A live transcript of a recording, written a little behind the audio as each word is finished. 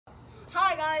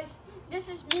Hi guys, this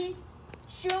is me,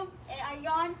 Shub, and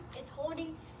Ayan is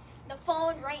holding the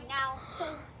phone right now.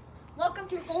 So, welcome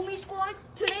to Homie Squad.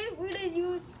 Today we're gonna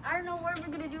use, I don't know what we're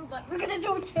gonna do, but we're gonna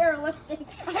do chairlifting.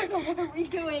 I don't know what we're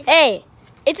doing. Hey,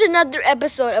 it's another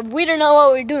episode of We Don't Know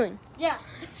What We're Doing. Yeah.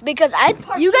 It's because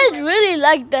you guys really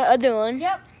liked the other one.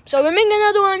 Yep. So we're making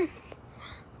another one.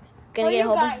 For you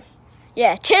guys.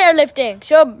 Yeah, chairlifting.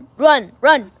 Shub, run.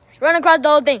 Run across the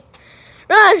whole thing.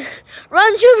 Run,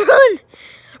 Shub, run.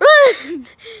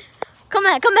 Come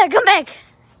back.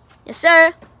 Yes,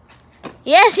 sir.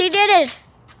 Yes, he did it.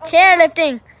 Okay.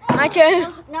 Chairlifting. My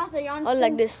chair. Now it's Ayan's Oh, turn.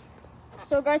 like this.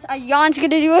 So guys, Ayan's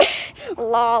gonna do it.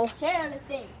 Lol.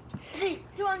 Chairlifting. 3,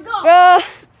 2, 1, go. Go.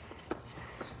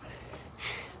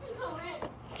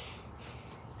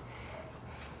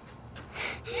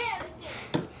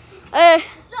 Hey.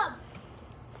 What's up?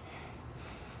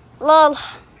 Lol.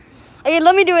 Okay,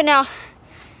 let me do it now.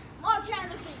 More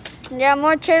chairlifting. Yeah,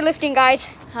 more chairlifting, guys.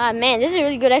 Ah, man, this is a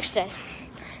really good exercise.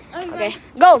 Okay.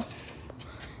 Go.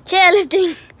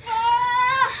 Chairlifting.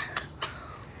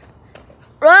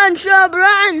 Run, Shub,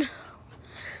 run.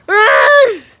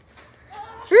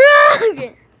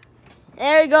 Okay.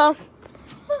 There we go.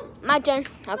 My turn.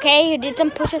 Okay, you did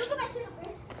some push-ups.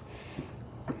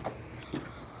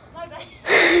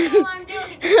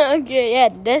 Okay, yeah,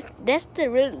 that's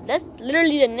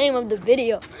literally the name of the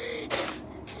video.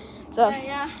 So,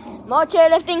 Yeah. more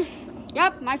chairlifting.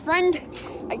 Yep, my friend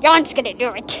Ayan's gonna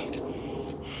do it.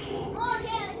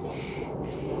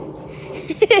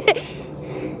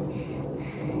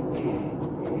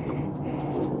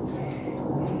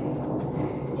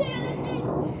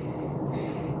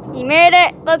 He made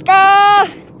it. Let's go.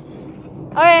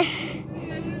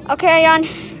 Okay, Ayan.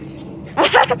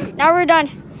 Now we're done.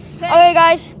 Okay,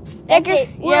 guys. That's it.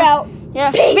 We're out.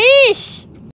 Yeah. Peace. Peace.